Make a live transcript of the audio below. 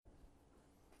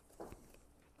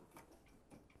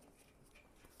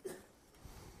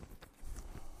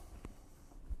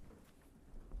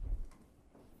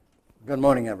Good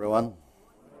morning, everyone.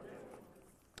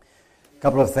 A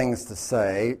couple of things to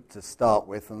say to start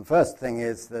with. And the first thing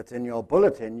is that in your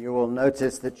bulletin, you will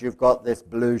notice that you've got this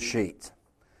blue sheet.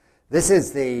 This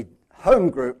is the home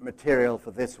group material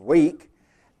for this week,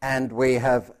 and we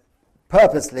have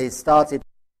purposely started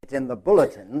it in the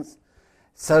bulletins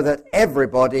so that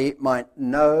everybody might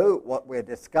know what we're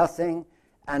discussing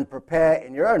and prepare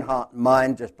in your own heart and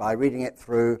mind just by reading it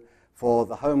through for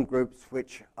the home groups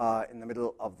which are in the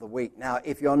middle of the week. Now,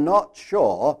 if you're not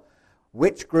sure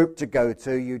which group to go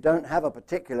to, you don't have a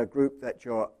particular group that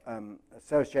you're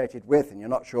associated with and you're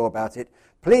not sure about it,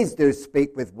 please do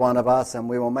speak with one of us and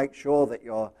we will make sure that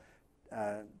you're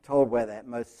told where the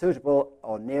most suitable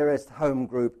or nearest home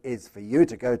group is for you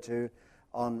to go to,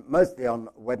 mostly on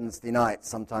Wednesday nights,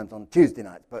 sometimes on Tuesday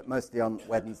nights, but mostly on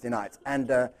Wednesday nights.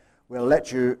 And we'll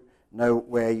let you know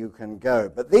where you can go.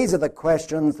 But these are the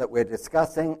questions that we're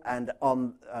discussing, and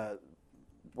on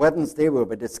Wednesday we'll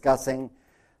be discussing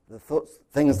the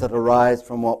things that arise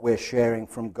from what we're sharing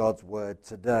from God's Word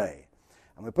today.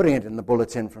 And we're putting it in the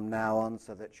bulletin from now on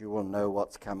so that you will know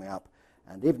what's coming up.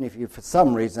 And even if you for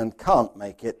some reason can't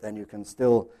make it, then you can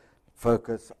still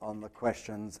focus on the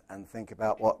questions and think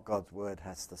about what God's Word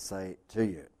has to say to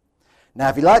you. Now,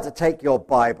 if you'd like to take your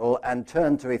Bible and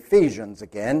turn to Ephesians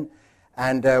again,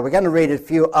 and we're going to read a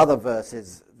few other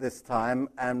verses this time,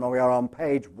 and we are on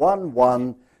page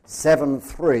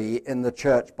 1173 in the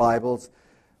church Bibles,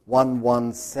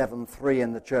 1173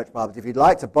 in the church Bibles. If you'd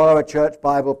like to borrow a church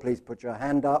Bible, please put your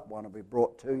hand up. One will be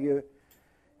brought to you.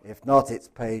 If not, it's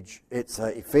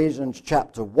Ephesians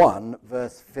chapter 1,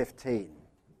 verse 15.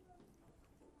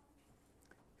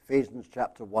 Ephesians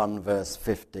chapter 1, verse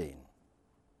 15.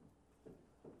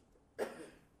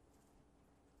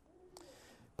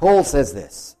 Paul says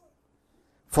this: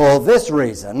 "For this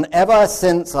reason, ever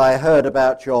since I heard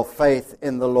about your faith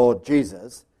in the Lord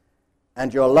Jesus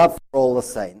and your love for all the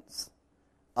saints,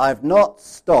 I've not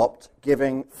stopped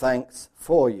giving thanks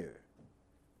for you,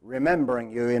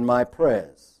 remembering you in my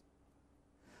prayers.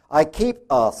 I keep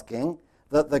asking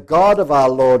that the God of our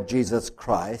Lord Jesus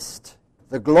Christ,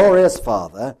 the glorious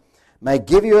Father, may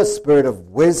give you a spirit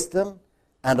of wisdom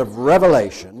and of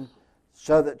revelation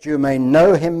so that you may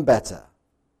know him better.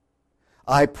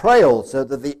 I pray also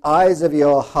that the eyes of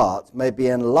your heart may be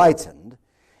enlightened,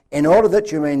 in order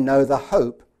that you may know the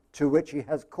hope to which he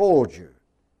has called you,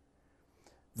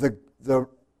 the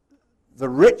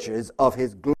riches of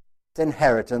his glorious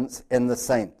inheritance in the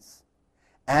saints,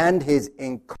 and his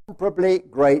incomparably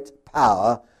great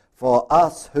power for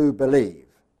us who believe.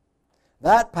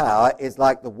 That power is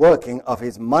like the working of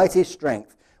his mighty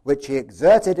strength, which he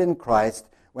exerted in Christ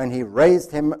when he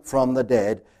raised him from the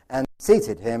dead and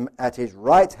seated him at his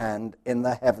right hand in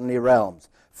the heavenly realms,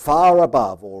 far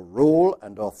above all rule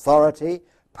and authority,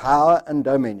 power and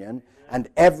dominion, and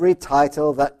every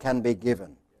title that can be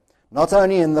given, not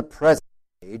only in the present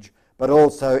age, but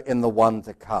also in the one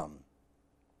to come.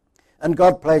 And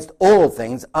God placed all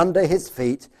things under his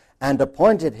feet and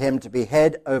appointed him to be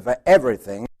head over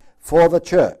everything for the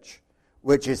church,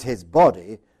 which is his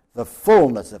body, the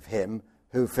fullness of him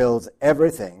who fills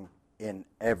everything in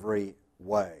every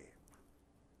way."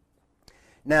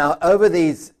 Now, over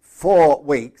these 4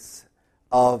 weeks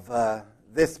of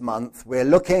this month, we're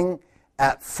looking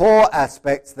at 4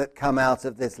 aspects that come out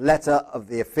of this letter of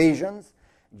the Ephesians.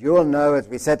 You'll know, as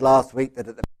we said last week, that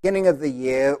at the beginning of the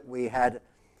year we had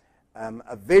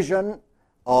a vision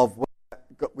of where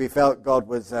we felt God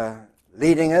was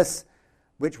leading us,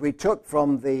 which we took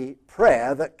from the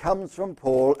prayer that comes from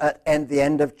Paul at the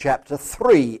end of chapter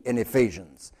 3 in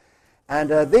Ephesians. And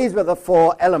these were the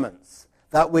 4 elements: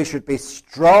 that we should be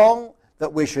strong,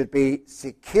 that we should be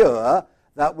secure,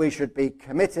 that we should be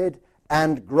committed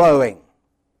and growing.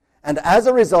 And as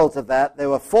a result of that, there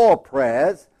were 4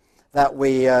 prayers that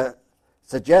we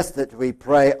suggest that we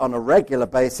pray on a regular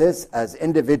basis as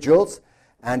individuals.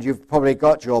 And you've probably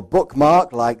got your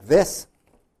bookmark like this,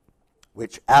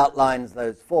 which outlines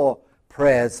those 4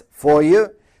 prayers for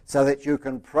you so that you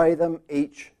can pray them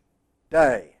each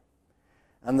day.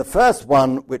 And the first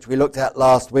one, which we looked at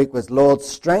last week, was, "Lord,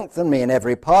 strengthen me in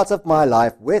every part of my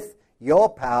life with your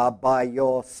power by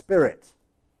your Spirit."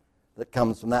 That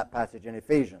comes from that passage in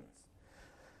Ephesians.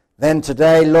 Then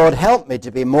today, "Lord, help me to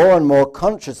be more and more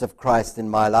conscious of Christ in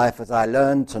my life as I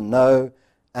learn to know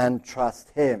and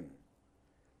trust him."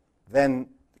 Then,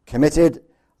 committed,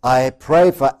 "I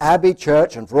pray for Abbey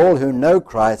Church and for all who know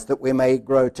Christ, that we may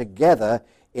grow together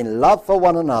in love for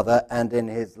one another and in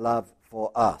his love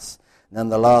for us." And then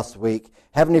the last week,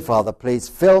 "Heavenly Father, please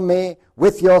fill me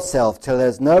with yourself till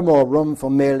there's no more room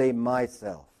for merely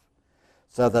myself,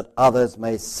 so that others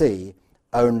may see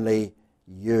only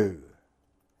you."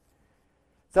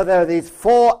 So there are these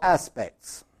four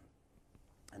aspects,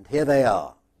 and here they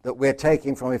are, that we're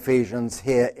taking from Ephesians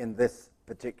here in this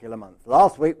particular month.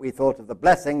 Last week we thought of the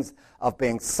blessings of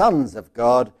being sons of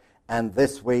God, and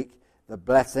this week the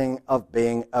blessing of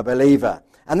being a believer.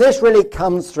 And this really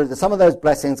comes through, some of those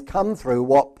blessings come through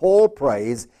what Paul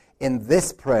prays in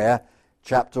this prayer,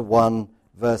 chapter 1,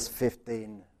 verse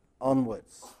 15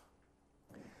 onwards.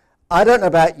 I don't know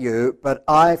about you, but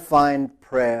I find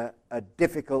prayer a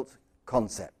difficult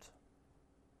concept.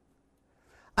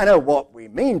 I know what we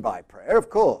mean by prayer, of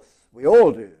course, we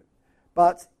all do,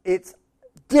 but it's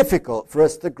difficult for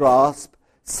us to grasp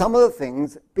some of the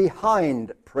things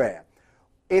behind prayer.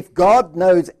 If God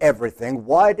knows everything,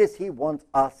 why does he want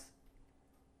us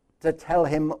to tell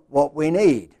him what we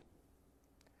need?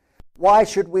 Why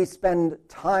should we spend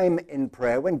time in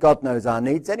prayer when God knows our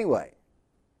needs anyway?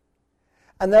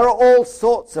 And there are all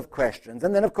sorts of questions.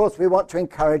 And then, of course, we want to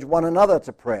encourage one another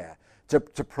to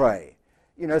pray.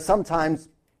 You know, sometimes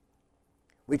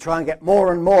we try and get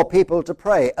more and more people to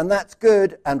pray, and that's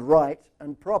good and right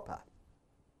and proper.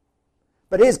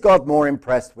 But is God more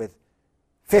impressed with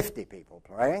 50 people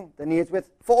praying than he is with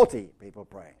 40 people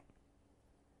praying?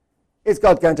 Is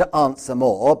God going to answer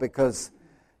more because,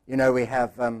 you know, we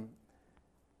have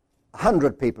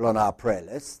 100 people on our prayer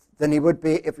list than he would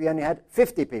be if we only had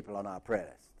 50 people on our prayer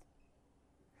list?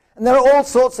 And there are all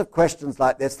sorts of questions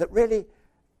like this that really,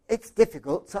 it's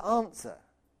difficult to answer.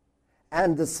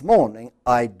 And this morning,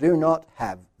 I do not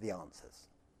have the answers.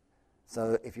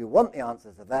 So if you want the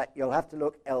answers to that, you'll have to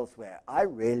look elsewhere. I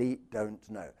really don't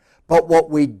know. But what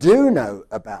we do know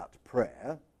about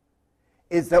prayer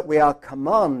is that we are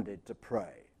commanded to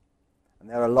pray. And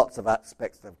there are lots of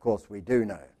aspects that, of course, we do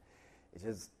know. It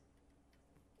is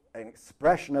an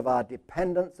expression of our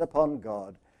dependence upon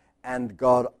God, and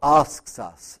God asks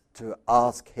us to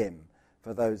ask him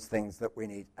for those things that we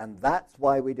need. And that's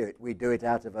why we do it. We do it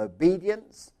out of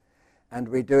obedience, and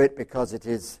we do it because it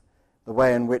is the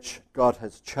way in which God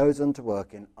has chosen to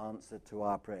work in answer to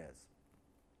our prayers.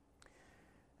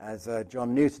 As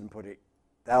John Newton put it,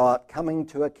 "Thou art coming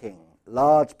to a king,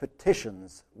 large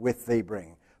petitions with thee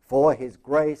bring, for his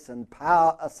grace and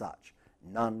power are such,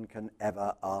 none can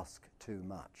ever ask too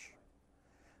much."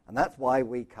 And that's why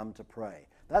we come to pray.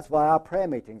 That's why our prayer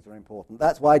meetings are important.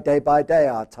 That's why day by day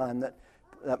our time that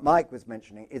Mike was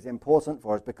mentioning is important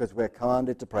for us, because we're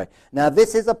commanded to pray. Now,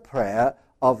 this is a prayer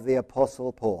of the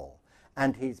Apostle Paul,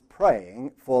 and he's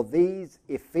praying for these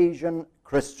Ephesian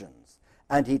Christians,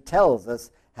 and he tells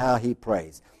us how he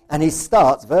prays. And he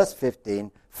starts, verse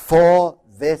 15, "For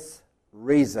this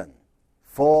reason."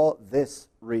 For this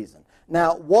reason.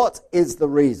 Now, what is the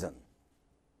reason?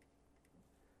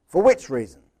 For which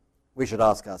reason? We should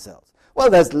ask ourselves. Well,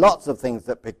 there's lots of things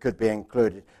that could be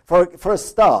included. For a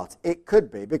start, it could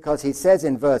be because he says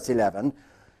in verse 11,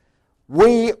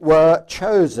 "We were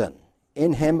chosen.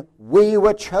 In him we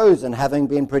were chosen, having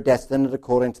been predestined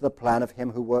according to the plan of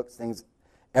him who works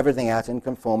everything out in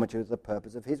conformity with the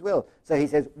purpose of his will." So he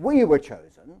says, we were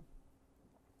chosen.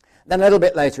 Then a little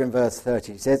bit later in verse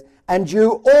 30, he says, "And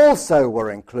you also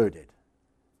were included."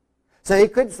 So he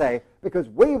could say, because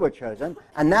we were chosen,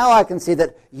 and now I can see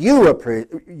that you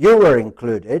were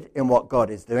included in what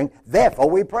God is doing, therefore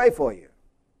we pray for you.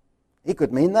 He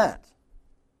could mean that.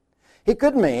 He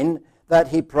could mean that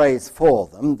he prays for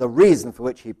them. The reason for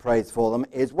which he prays for them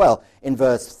is, well, in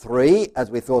verse 3, as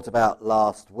we thought about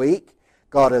last week,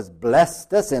 God has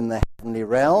blessed us in the heavenly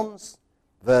realms.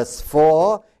 Verse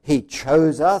 4, he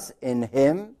chose us in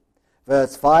him.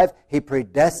 Verse 5, he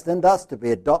predestined us to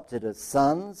be adopted as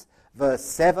sons. Verse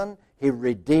 7, he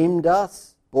redeemed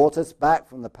us, bought us back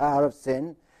from the power of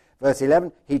sin. Verse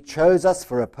 11, he chose us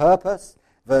for a purpose.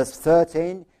 Verse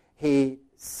 13, he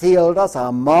sealed us,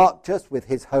 marked us with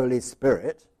his Holy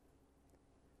Spirit.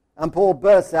 And Paul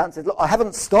bursts out and says, look, I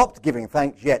haven't stopped giving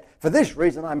thanks yet. For this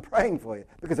reason I'm praying for you.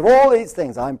 Because of all these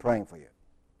things I'm praying for you.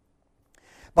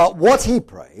 But what he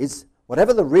prays,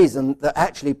 whatever the reason that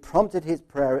actually prompted his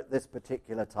prayer at this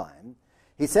particular time,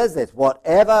 he says this,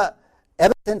 ever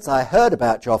since I heard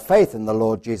about your faith in the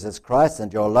Lord Jesus Christ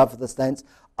and your love for the saints,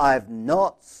 I've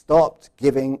not stopped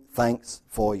giving thanks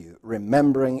for you,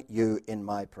 remembering you in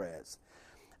my prayers.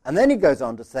 And then he goes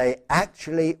on to say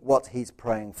actually what he's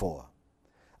praying for.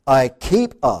 I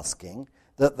keep asking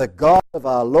that the God of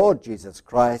our Lord Jesus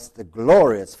Christ, the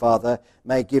glorious Father,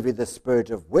 may give you the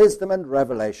spirit of wisdom and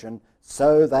revelation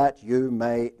so that you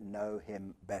may know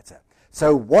him better.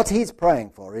 So what he's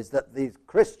praying for is that these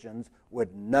Christians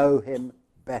would know him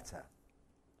better.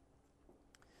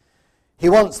 He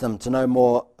wants them to know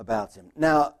more about him.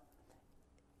 Now,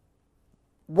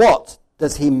 what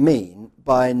does he mean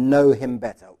by know him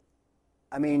better?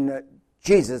 I mean,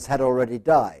 Jesus had already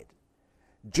died.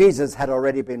 Jesus had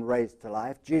already been raised to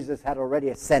life. Jesus had already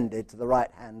ascended to the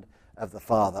right hand of the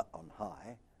Father on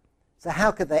high. So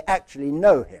how could they actually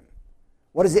know him?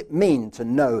 What does it mean to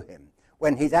know him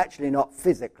when he's actually not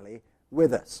physically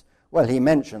with us? Well, he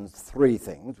mentions three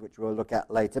things, which we'll look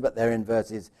at later, but they're in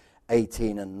verses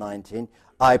 18 and 19.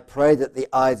 I pray that the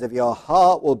eyes of your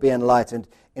heart will be enlightened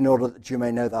in order that you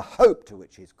may know the hope to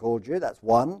which he's called you. That's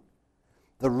one.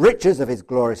 The riches of his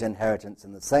glorious inheritance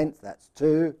in the saints. That's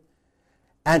two.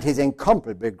 And his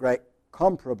incomparably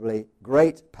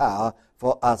great power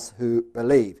for us who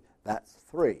believe. That's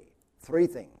three. Three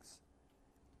things.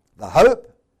 The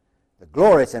hope, the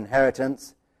glorious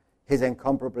inheritance, his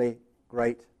incomparably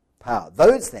great power.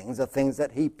 Those things are things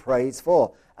that he prays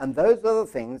for. And those are the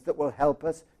things that will help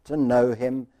us to know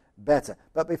him better.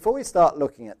 But before we start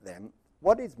looking at them,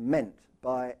 what is meant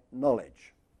by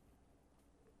knowledge?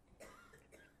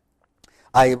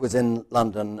 I was in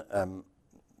London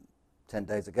 10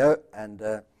 days ago, and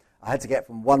I had to get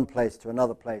from one place to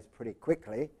another place pretty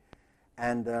quickly,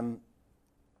 and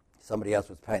somebody else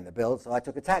was paying the bill, so I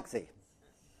took a taxi.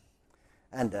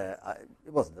 And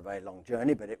it wasn't a very long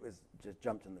journey, but it was just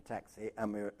jumped in the taxi,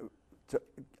 and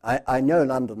I know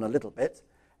London a little bit,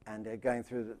 and going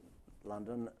through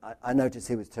London, I noticed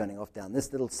he was turning off down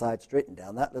this little side street and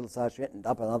down that little side street and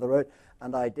up another road,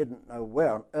 and I didn't know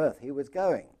where on earth he was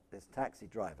going, this taxi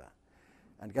driver,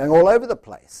 and going all over the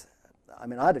place. I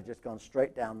mean, I'd have just gone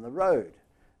straight down the road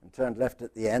and turned left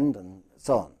at the end and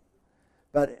so on.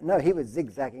 But no, he was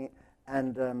zigzagging,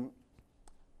 and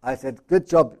I said, good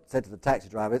job, said to the taxi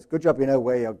driver, it's good job you know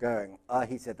where you're going.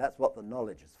 He said, that's what the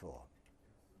knowledge is for.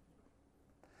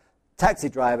 Taxi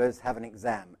drivers have an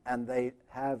exam, and they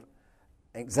have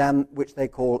an exam which they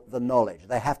call the knowledge.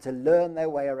 They have to learn their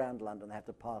way around London. They have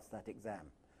to pass that exam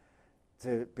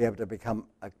to be able to become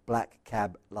a black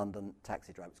cab London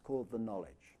taxi driver. It's called the knowledge.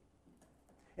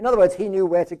 In other words, he knew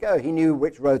where to go. He knew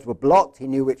which roads were blocked. He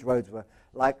knew which roads were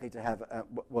likely to have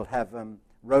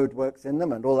roadworks in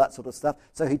them and all that sort of stuff.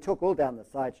 So he took all down the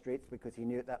side streets because he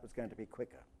knew that was going to be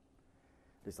quicker.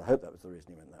 At least I hope that was the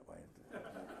reason he went that way.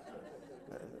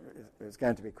 It was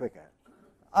going to be quicker.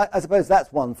 I suppose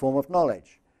that's one form of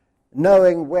knowledge.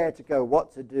 Knowing where to go,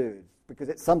 what to do, because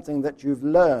it's something that you've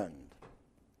learned.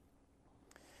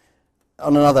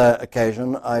 On another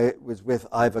occasion, I was with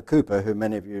Ivor Cooper, who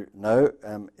many of you know,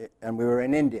 and we were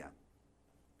in India.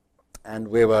 And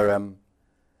we were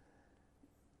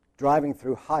driving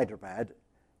through Hyderabad,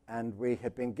 and we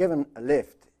had been given a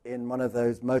lift in one of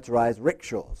those motorized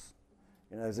rickshaws,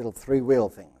 those little three-wheel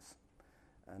things.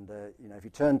 And, if you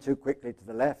turn too quickly to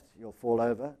the left, you'll fall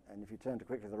over. And if you turn too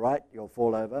quickly to the right, you'll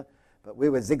fall over. But we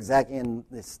were zigzagging in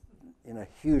this,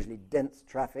 hugely dense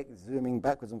traffic, zooming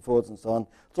backwards and forwards and so on.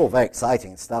 It's all very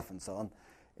exciting stuff and so on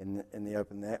in the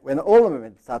open there. When all of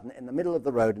a sudden, in the middle of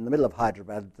the road, in the middle of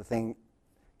Hyderabad, the thing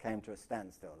came to a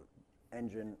standstill.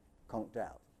 Engine conked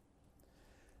out.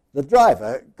 The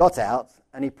driver got out,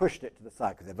 and he pushed it to the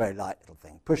side, because they're a very light little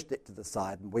thing, pushed it to the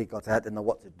side, and we got out, didn't know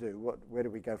what to do. Where do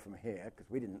we go from here?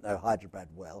 Because we didn't know Hyderabad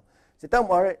well. He said, don't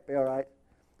worry, it'll be all right.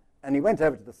 And he went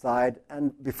over to the side,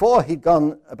 and before he'd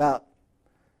gone about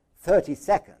 30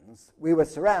 seconds, we were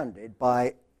surrounded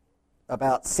by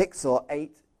about 6 or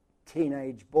 8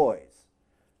 teenage boys.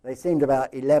 They seemed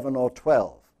about 11 or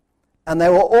 12. And they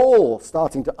were all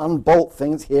starting to unbolt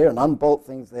things here and unbolt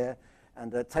things there,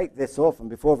 and take this off,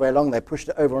 and before very long they pushed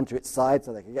it over onto its side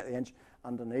so they could get the engine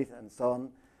underneath and so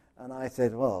on. And I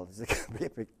said, well, this is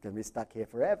going to be stuck here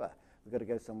forever. We've got to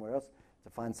go somewhere else to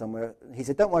find somewhere. He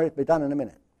said, don't worry, it'll be done in a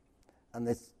minute. And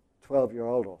this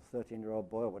 12-year-old or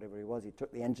 13-year-old boy or whatever he was, he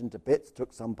took the engine to bits,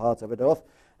 took some part of it off,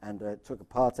 and took a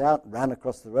part out, ran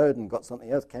across the road and got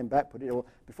something else, came back, put it all,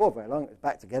 before very long, it was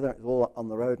back together, it was all on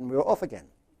the road, and we were off again.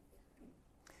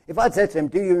 If I'd said to him,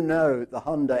 do you know the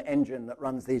Honda engine that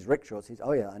runs these rickshaws? He'd say,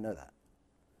 oh, yeah, I know that.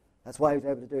 That's why he was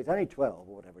able to do it. It's only 12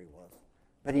 or whatever he was.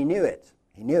 But he knew it.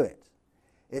 He knew it.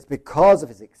 It's because of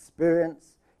his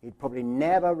experience. He'd probably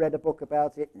never read a book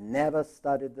about it, never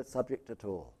studied the subject at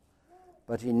all.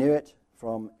 But he knew it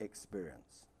from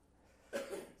experience.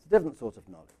 It's a different sort of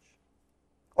knowledge.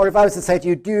 Or if I was to say to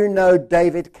you, do you know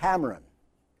David Cameron?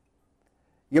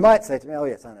 You might say to me, oh,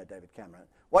 yes, I know David Cameron.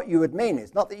 What you would mean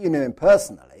is not that you knew him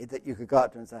personally, that you could go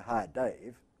up to him and say, hi,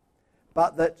 Dave,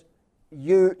 but that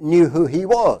you knew who he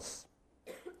was.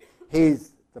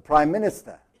 He's the Prime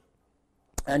Minister,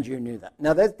 and you knew that.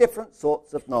 Now, there's different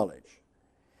sorts of knowledge,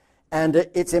 and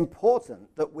it's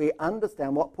important that we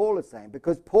understand what Paul is saying,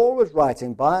 because Paul was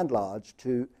writing, by and large,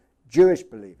 to Jewish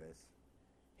believers,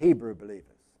 Hebrew believers.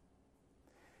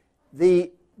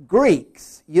 The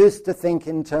Greeks used to think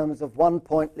in terms of one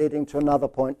point leading to another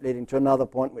point, leading to another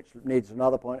point, which leads to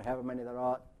another point, however many there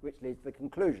are, which leads to the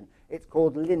conclusion. It's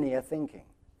called linear thinking.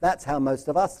 That's how most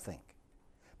of us think.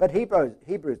 But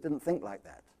Hebrews didn't think like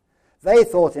that. They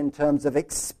thought in terms of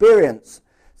experience.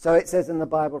 So it says in the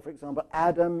Bible, for example,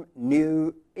 Adam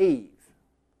knew Eve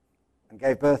and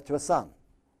gave birth to a son.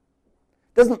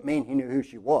 Doesn't mean he knew who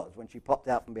she was when she popped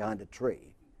out from behind a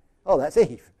tree. Oh, that's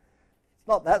Eve. It's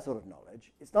not that sort of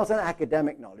knowledge. It's not an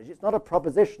academic knowledge. It's not a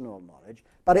propositional knowledge,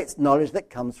 but it's knowledge that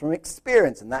comes from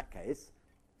experience. In that case,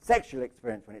 sexual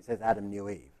experience when it says Adam knew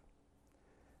Eve.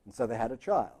 And so they had a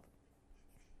child.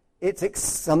 It's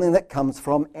something that comes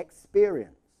from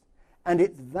experience. And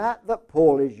it's that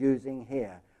Paul is using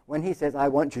here. When he says, I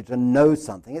want you to know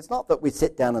something, it's not that we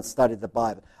sit down and study the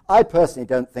Bible. I personally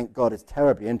don't think God is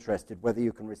terribly interested whether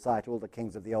you can recite all the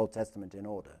kings of the Old Testament in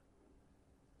order.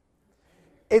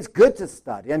 It's good to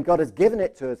study, and God has given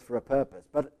it to us for a purpose,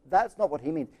 but that's not what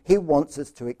he means. He wants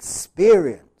us to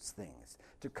experience things,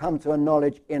 to come to a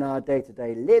knowledge in our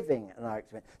day-to-day living and our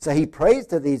experience. So he prays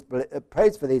for these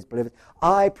believers.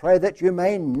 I pray that you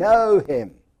may know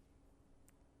him.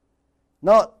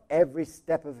 Not every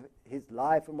step of his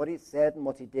life and what he said and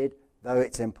what he did, though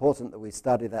it's important that we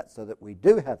study that so that we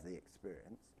do have the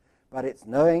experience, but it's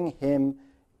knowing him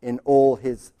in all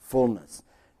his fullness.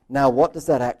 Now, what does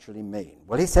that actually mean?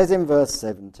 Well, he says in verse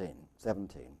 17,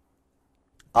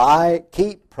 I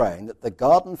keep praying that the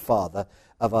God and Father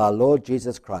of our Lord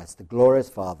Jesus Christ, the glorious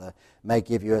Father, may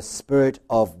give you a spirit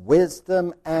of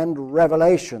wisdom and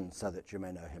revelation so that you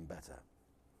may know him better.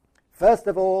 First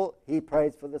of all, he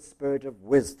prays for the spirit of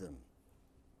wisdom.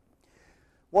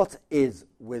 What is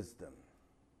wisdom?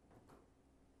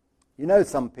 You know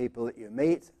some people that you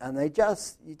meet, and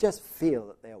you just feel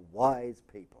that they're wise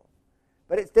people.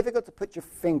 But it's difficult to put your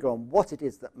finger on what it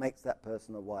is that makes that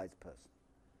person a wise person.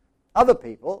 Other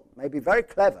people may be very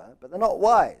clever, but they're not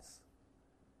wise.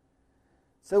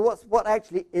 So what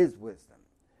actually is wisdom?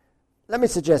 Let me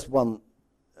suggest one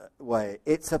way.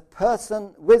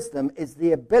 Wisdom is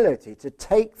the ability to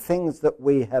take things that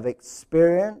we have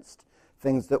experienced,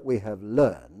 things that we have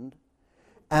learned,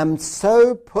 and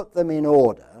so put them in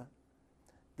order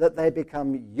that they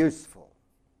become useful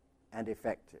and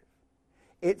effective.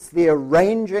 It's the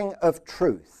arranging of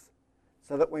truth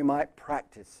so that we might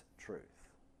practice truth.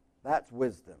 That's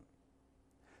wisdom.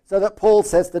 So that Paul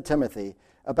says to Timothy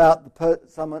about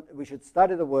we should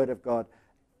study the Word of God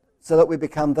so that we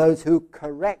become those who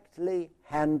correctly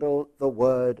handle the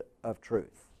word of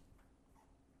truth.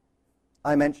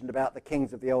 I mentioned about the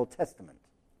kings of the Old Testament.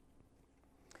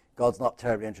 God's not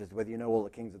terribly interested whether you know all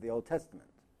the kings of the Old Testament.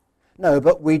 No,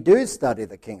 but we do study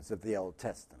the kings of the Old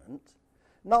Testament,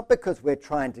 not because we're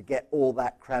trying to get all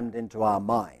that crammed into our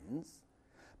minds,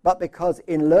 but because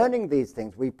in learning these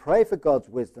things, we pray for God's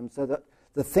wisdom so that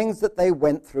the things that they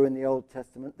went through in the Old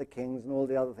Testament, the kings and all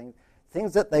the other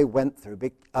things that they went through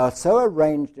are so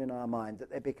arranged in our minds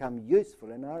that they become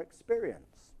useful in our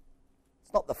experience.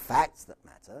 It's not the facts that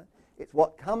matter, it's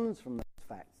what comes from those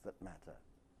facts that matter.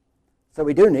 So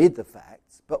we do need the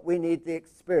facts, but we need the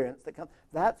experience that comes.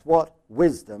 That's what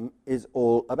wisdom is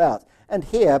all about. And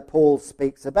here Paul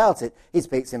speaks about it. He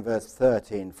speaks in verse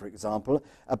 13, for example,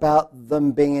 about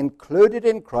them being included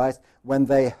in Christ when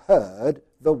they heard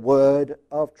the word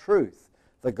of truth,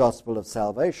 the gospel of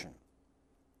salvation.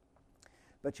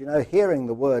 But you know, hearing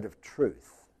the word of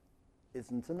truth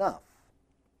isn't enough.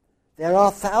 There are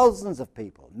thousands of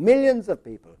people, millions of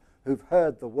people who've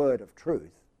heard the word of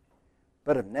truth,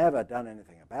 but have never done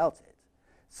anything about it.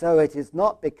 So it has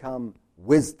not become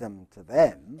wisdom to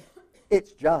them,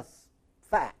 it's just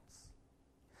facts.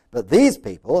 But these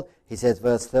people, he says,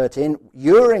 verse 13,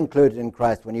 you're included in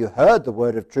Christ when you heard the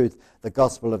word of truth, the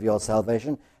gospel of your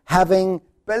salvation, having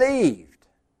believed.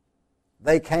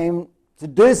 They came to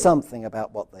do something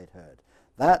about what they'd heard.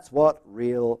 That's what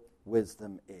real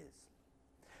wisdom is.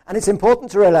 And it's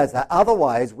important to realize that,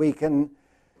 otherwise we can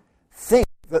think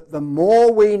that the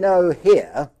more we know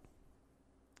here,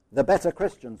 the better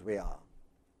Christians we are.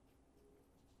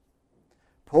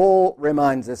 Paul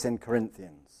reminds us in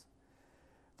Corinthians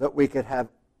that we could have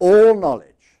all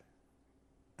knowledge,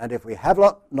 and if we have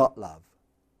not love,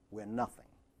 we're nothing.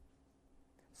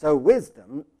 So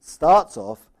wisdom starts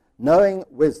off, knowing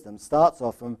wisdom starts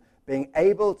off from being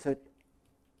able to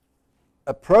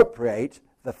appropriate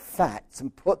the facts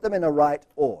and put them in a right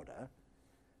order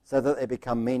so that they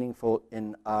become meaningful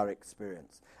in our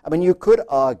experience. I mean, you could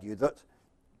argue that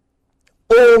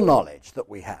all knowledge that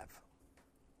we have,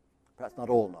 perhaps not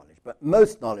all knowledge, but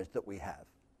most knowledge that we have,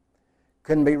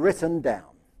 can be written down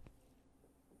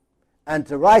And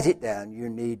to write it down, you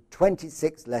need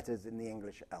 26 letters in the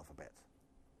English alphabet.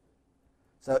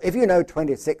 So if you know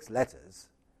 26 letters,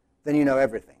 then you know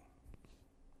everything.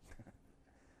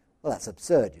 Well, that's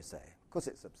absurd, you say. Of course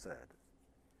it's absurd.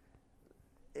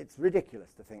 It's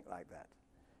ridiculous to think like that.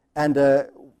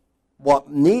 And what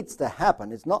needs to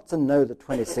happen is not to know the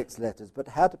 26 letters, but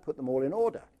how to put them all in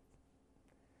order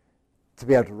to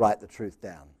be able to write the truth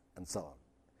down and so on.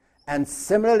 And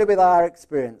similarly with our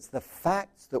experience, the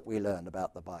facts that we learn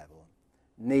about the Bible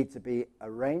need to be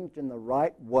arranged in the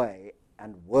right way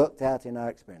and worked out in our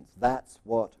experience. That's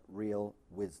what real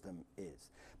wisdom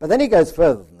is. But then he goes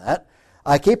further than that.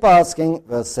 I keep asking,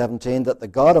 verse 17, that the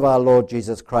God of our Lord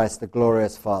Jesus Christ, the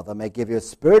glorious Father, may give you a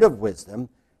spirit of wisdom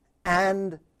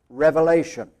and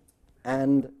revelation.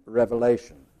 And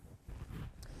revelation.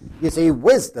 You see,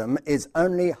 wisdom is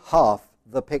only half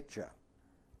the picture.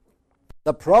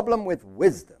 The problem with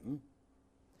wisdom,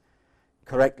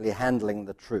 correctly handling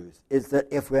the truth, is that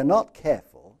if we're not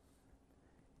careful,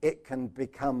 it can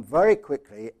become very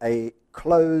quickly a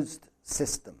closed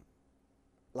system,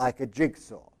 like a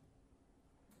jigsaw.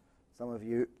 Some of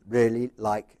you really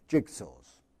like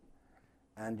jigsaws,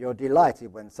 and you're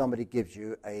delighted when somebody gives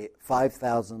you a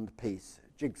 5,000-piece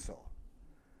jigsaw.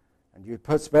 And you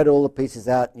spread all the pieces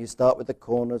out, and you start with the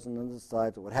corners and then the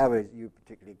sides, or whatever you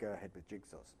particularly go ahead with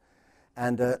jigsaws.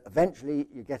 And eventually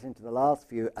you get into the last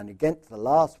few, and you get to the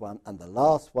last one, and the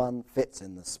last one fits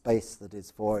in the space that is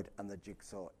for it, and the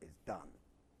jigsaw is done.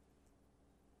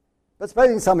 But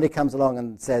supposing somebody comes along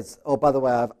and says, oh, by the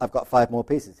way, I've got 5 more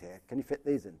pieces here. Can you fit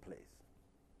these in, please?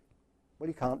 Well,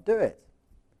 you can't do it,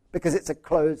 because it's a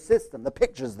closed system. The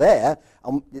picture's there,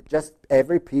 and just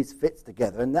every piece fits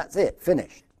together, and that's it,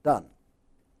 finished, done.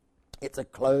 It's a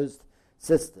closed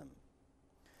system.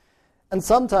 And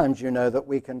sometimes you know that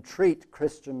we can treat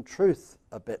Christian truth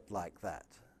a bit like that.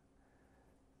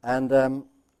 And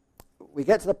we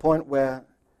get to the point where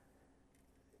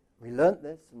we learnt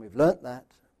this and we've learnt that.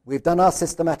 We've done our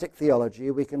systematic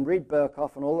theology. We can read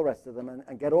Berkhoff and all the rest of them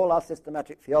and get all our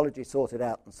systematic theology sorted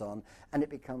out and so on. And it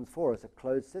becomes for us a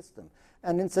closed system.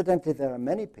 And incidentally, there are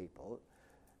many people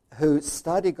who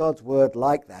study God's word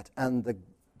like that. And the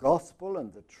gospel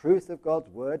and the truth of God's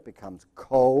word becomes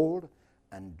cold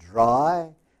and dry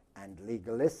and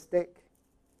legalistic.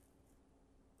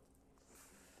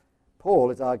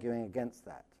 Paul is arguing against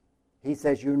that. He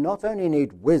says you not only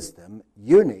need wisdom,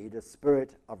 you need a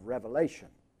spirit of revelation.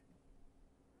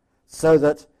 So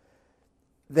that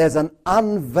there's an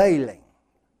unveiling.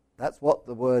 That's what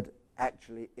the word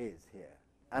actually is here.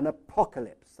 An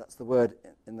apocalypse, that's the word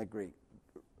in the Greek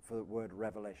for the word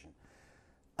revelation.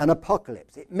 An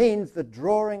apocalypse. It means the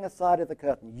drawing aside of the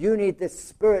curtain. You need this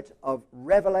spirit of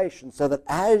revelation so that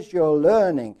as you're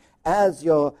learning, as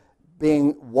you're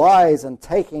being wise and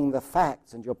taking the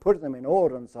facts and you're putting them in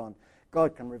order and so on,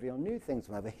 God can reveal new things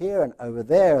from over here and over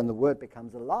there, and the word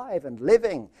becomes alive and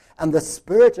living, and the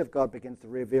Spirit of God begins to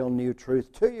reveal new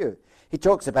truth to you. He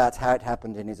talks about how it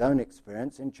happened in his own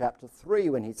experience in chapter 3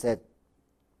 when he said,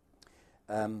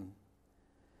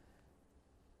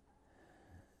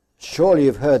 surely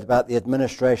you've heard about the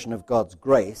administration of God's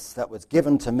grace that was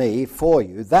given to me for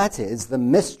you. That is the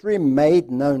mystery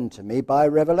made known to me by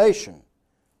revelation.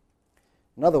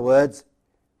 In other words,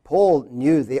 Paul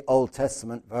knew the Old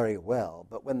Testament very well,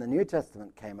 but when the New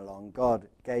Testament came along, God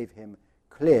gave him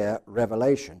clear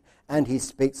revelation, and he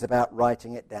speaks about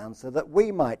writing it down so that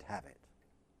we might have it.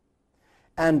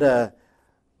 And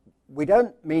we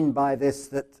don't mean by this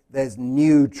that there's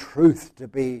new truth to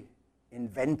be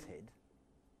invented,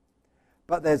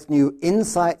 but there's new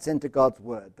insights into God's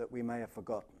word that we may have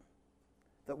forgotten,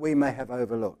 that we may have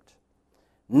overlooked.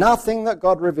 Nothing that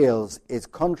God reveals is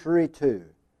contrary to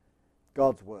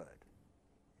God's word.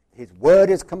 His word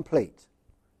is complete,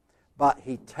 but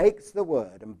he takes the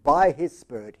word and by his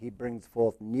Spirit he brings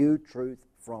forth new truth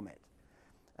from it.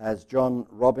 As John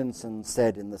Robinson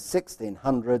said in the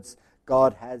 1600s,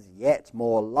 God has yet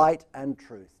more light and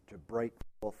truth to break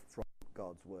forth from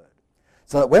God's word.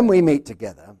 So that when we meet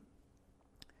together,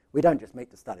 we don't just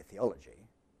meet to study theology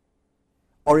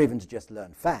or even to just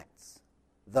learn facts,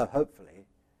 though hopefully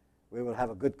we will have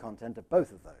a good content of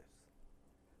both of those.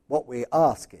 What we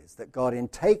ask is that God, in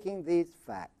taking these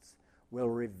facts, will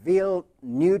reveal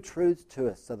new truths to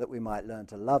us so that we might learn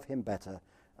to love him better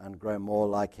and grow more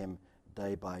like him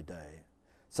day by day.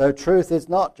 So truth is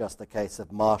not just a case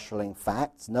of marshalling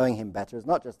facts. Knowing him better is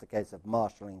not just a case of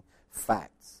marshalling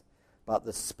facts, but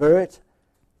the Spirit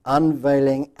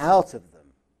unveiling out of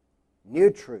them new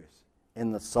truth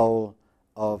in the soul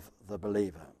of the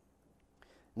believer.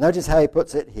 Notice how he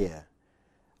puts it here.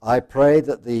 I pray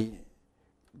that the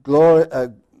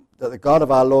that the God of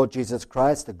our Lord Jesus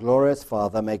Christ, the glorious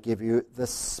Father, may give you the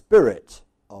spirit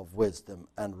of wisdom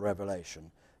and revelation,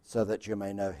 so that you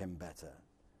may know him better.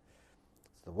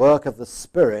 It's the work of the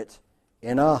Spirit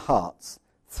in our hearts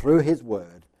through his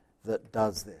word that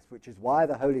does this, which is why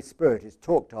the Holy Spirit is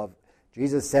talked of.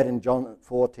 Jesus said in John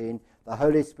 14, the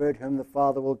Holy Spirit whom the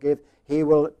Father will give, he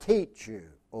will teach you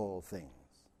all things.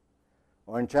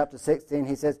 Or in chapter 16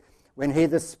 he says, when he,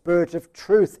 the Spirit of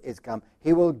truth, is come,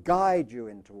 he will guide you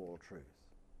into all truth.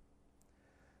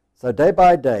 So day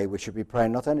by day we should be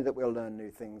praying not only that we'll learn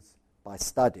new things by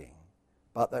studying,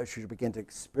 but that we should begin to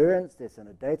experience this on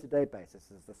a day-to-day basis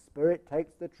as the Spirit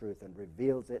takes the truth and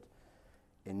reveals it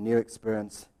in new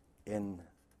experience in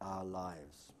our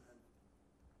lives.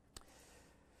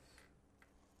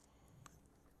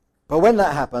 But when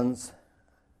that happens,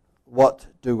 what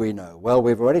do we know? Well,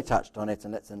 we've already touched on it,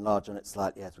 and let's enlarge on it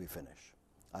slightly as we finish.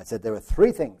 I said there were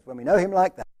three things. When we know him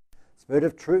like that, Spirit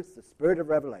of truth, the Spirit of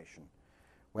revelation,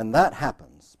 when that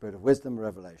happens, Spirit of wisdom,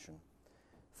 revelation,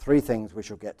 three things we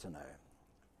shall get to know.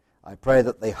 I pray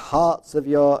that the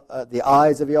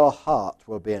eyes of your heart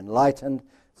will be enlightened,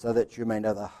 so that you may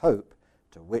know the hope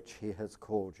to which he has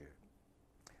called you.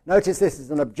 Notice this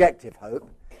is an objective hope.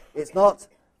 It's not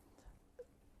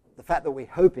the fact that we're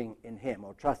hoping in him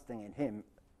or trusting in him.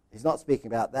 He's not speaking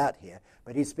about that here,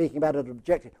 but he's speaking about an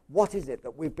objective. What is it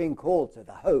that we've been called to?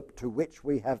 The hope to which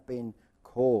we have been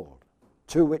called,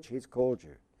 to which he's called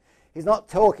you. He's not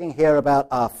talking here about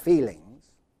our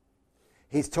feelings.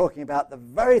 He's talking about the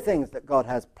very things that God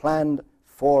has planned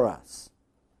for us.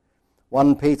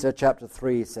 1 Peter chapter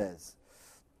 3 says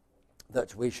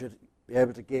that we should be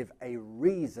able to give a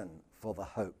reason for the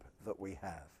hope that we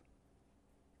have.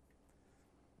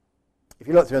 If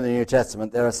you look through the New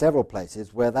Testament, there are several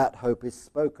places where that hope is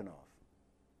spoken of.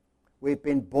 We've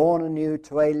been born anew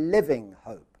to a living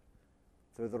hope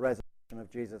through the resurrection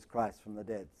of Jesus Christ from the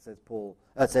dead,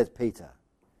 says Peter,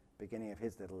 beginning of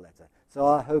his little letter. So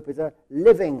our hope is a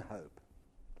living hope,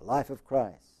 the life of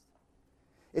Christ.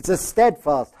 It's a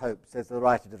steadfast hope, says the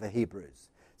writer to the Hebrews,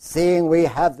 seeing we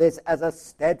have this as a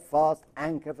steadfast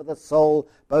anchor for the soul,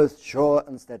 both sure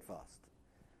and steadfast,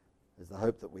 is the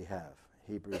hope that we have.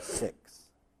 Hebrews 6.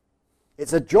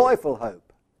 It's a joyful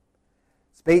hope.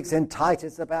 Speaks in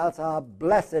Titus about our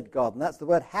blessed God, and that's the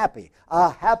word happy,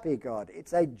 our happy God.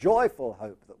 It's a joyful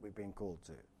hope that we've been called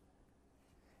to.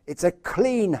 It's a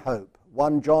clean hope.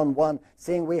 1 John 1,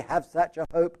 seeing we have such a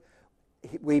hope,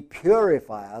 we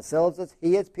purify ourselves as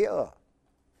he is pure.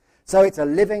 So it's a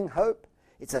living hope,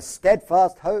 it's a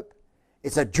steadfast hope,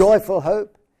 it's a joyful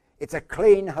hope, it's a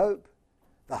clean hope,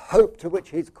 the hope to which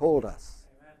he's called us.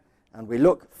 And we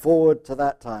look forward to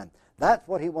that time. That's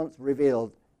what he wants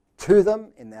revealed to them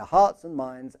in their hearts and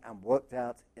minds and worked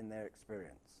out in their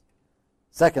experience.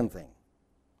 Second thing,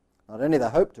 not only the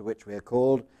hope to which we are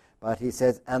called, but he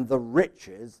says, and the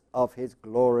riches of his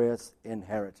glorious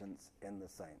inheritance in the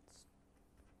saints.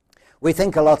 We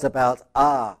think a lot about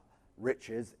our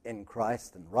riches in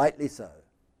Christ, and rightly so.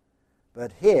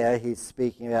 But here he's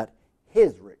speaking about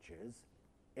his riches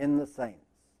in the saints.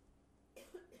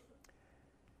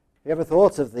 Have you ever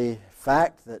thought of the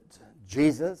fact that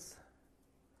Jesus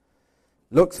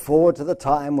looks forward to the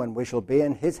time when we shall be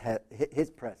in his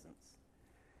presence,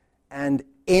 and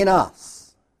in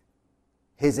us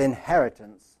his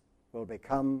inheritance will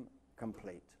become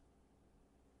complete?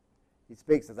 He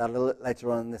speaks of that a little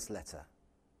later on in this letter.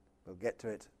 We'll get to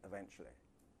it eventually.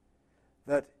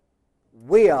 That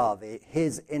we are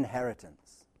his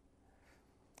inheritance.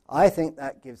 I think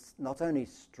that gives not only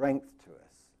strength to us,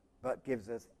 but gives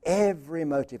us every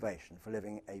motivation for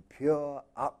living a pure,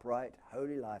 upright,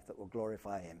 holy life that will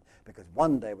glorify him, because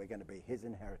one day we're going to be his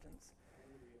inheritance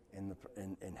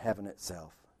in heaven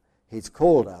itself. He's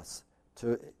called us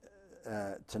to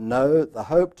know the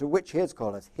hope to which he has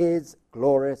called us, his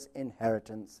glorious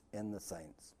inheritance in the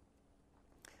saints.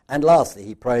 And lastly,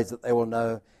 he prays that they will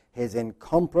know his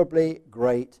incomparably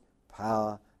great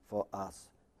power for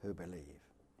us who believe.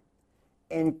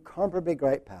 Incomparably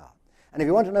great power. And if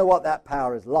you want to know what that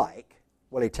power is like,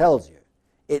 well, he tells you.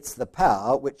 It's the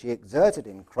power which he exerted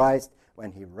in Christ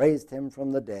when he raised him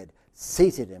from the dead,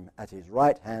 seated him at his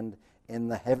right hand in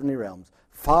the heavenly realms,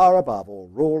 far above all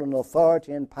rule and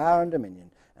authority and power and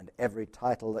dominion and every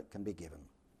title that can be given.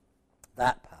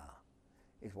 That power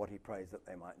is what he prays that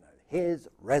they might know. His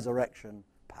resurrection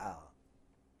power.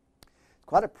 It's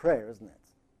quite a prayer, isn't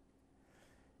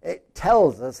it? It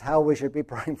tells us how we should be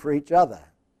praying for each other.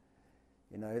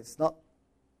 You know, it's not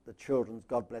the children's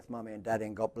God bless Mummy and Daddy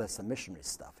and God bless the missionary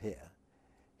stuff here.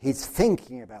 He's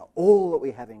thinking about all that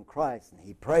we have in Christ, and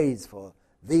he prays for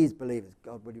these believers.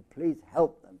 God, will you please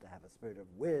help them to have a spirit of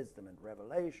wisdom and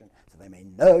revelation, so they may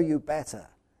know you better.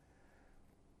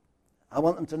 I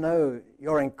want them to know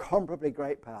your incomparably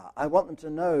great power. I want them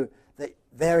to know that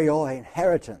they're your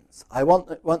inheritance. I want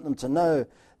them to know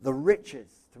the riches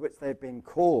to which they've been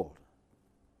called,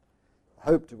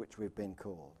 the hope to which we've been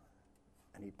called.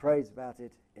 And he prays about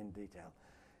it in detail.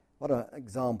 What an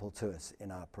example to us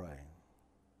in our praying.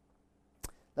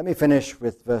 Let me finish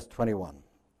with verse 21.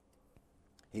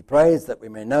 He prays that we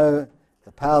may know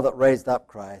the power that raised up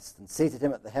Christ and seated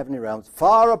him at the heavenly realms,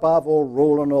 far above all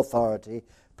rule and authority,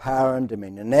 power and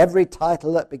dominion, and every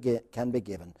title that can be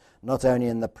given, not only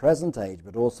in the present age,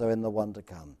 but also in the one to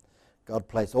come. God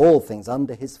placed all things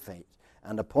under his feet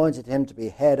and appointed him to be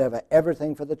head over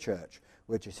everything for the church,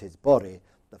 which is his body,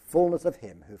 the fullness of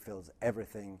him who fills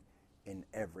everything in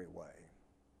every way.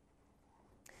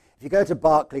 If you go to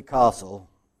Berkeley Castle,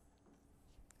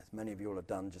 as many of you will have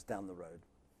done just down the road,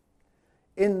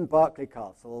 in Berkeley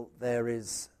Castle there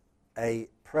is a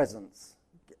presence,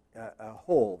 a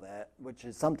hall there, which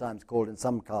is sometimes called in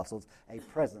some castles a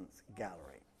presence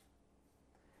gallery.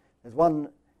 There's one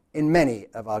in many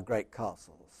of our great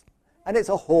castles. And it's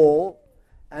a hall,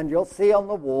 and you'll see on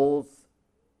the walls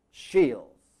shields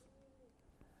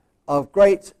of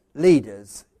great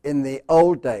leaders in the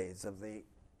old days of the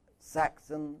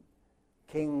Saxon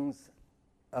kings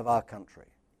of our country,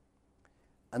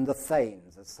 and the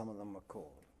Thanes, as some of them were called.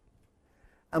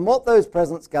 And what those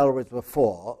presence galleries were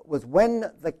for was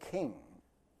when the king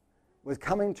was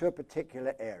coming to a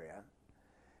particular area,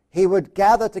 he would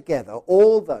gather together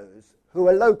all those who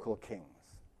were local kings,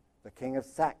 the king of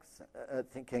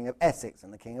the king of Essex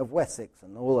and the king of Wessex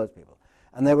and all those people.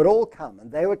 And they would all come,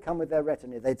 and they would come with their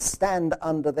retinue. They'd stand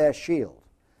under their shield,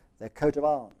 their coat of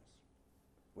arms,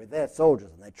 with their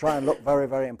soldiers, and they'd try and look very,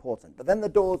 very important. But then the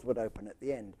doors would open at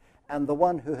the end, and the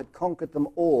one who had conquered them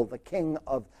all, the king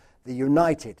of the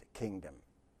United Kingdom,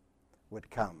 would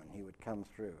come, and he would come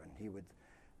through, and he would,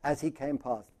 as he came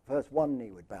past, first one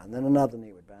knee would bow, and then another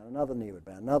knee would bow, another knee would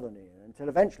bow, another knee, until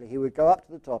eventually he would go up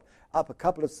to the top, up a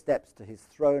couple of steps to his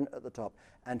throne at the top,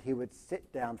 and he would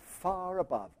sit down far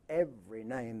above every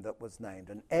name that was named,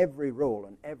 and every rule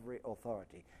and every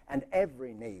authority, and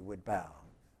every knee would bow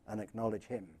and acknowledge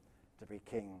him to be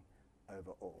king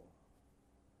over all.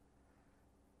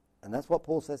 And that's what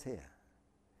Paul says here.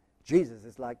 Jesus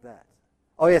is like that.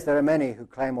 Oh yes, there are many who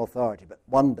claim authority, but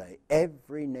one day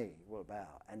every knee will bow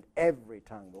and every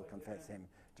tongue will confess him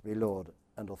to be Lord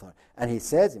and authority. And he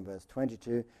says in verse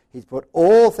 22, he's put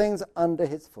all things under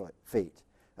his feet,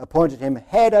 appointed him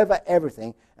head over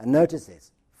everything, and notice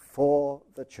this, for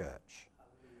the church,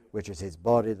 which is his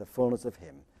body, the fullness of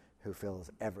him who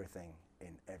fills everything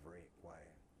in every way.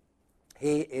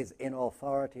 He is in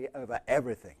authority over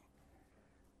everything,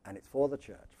 and it's for the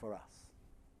church, for us.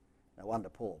 No wonder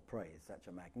Paul prays such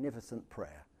a magnificent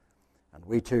prayer. And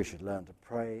we too should learn to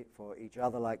pray for each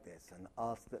other like this and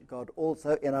ask that God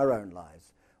also in our own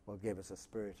lives will give us a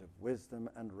spirit of wisdom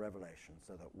and revelation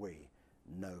so that we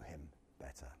know him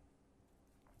better.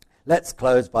 Let's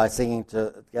close by singing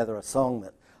together a song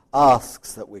that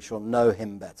asks that we shall know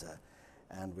him better.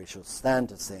 And we shall stand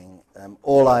to sing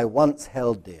All I Once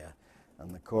Held Dear.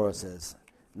 And the chorus is,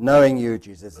 knowing you,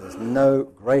 Jesus, there's no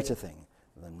greater thing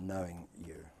than knowing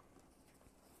you.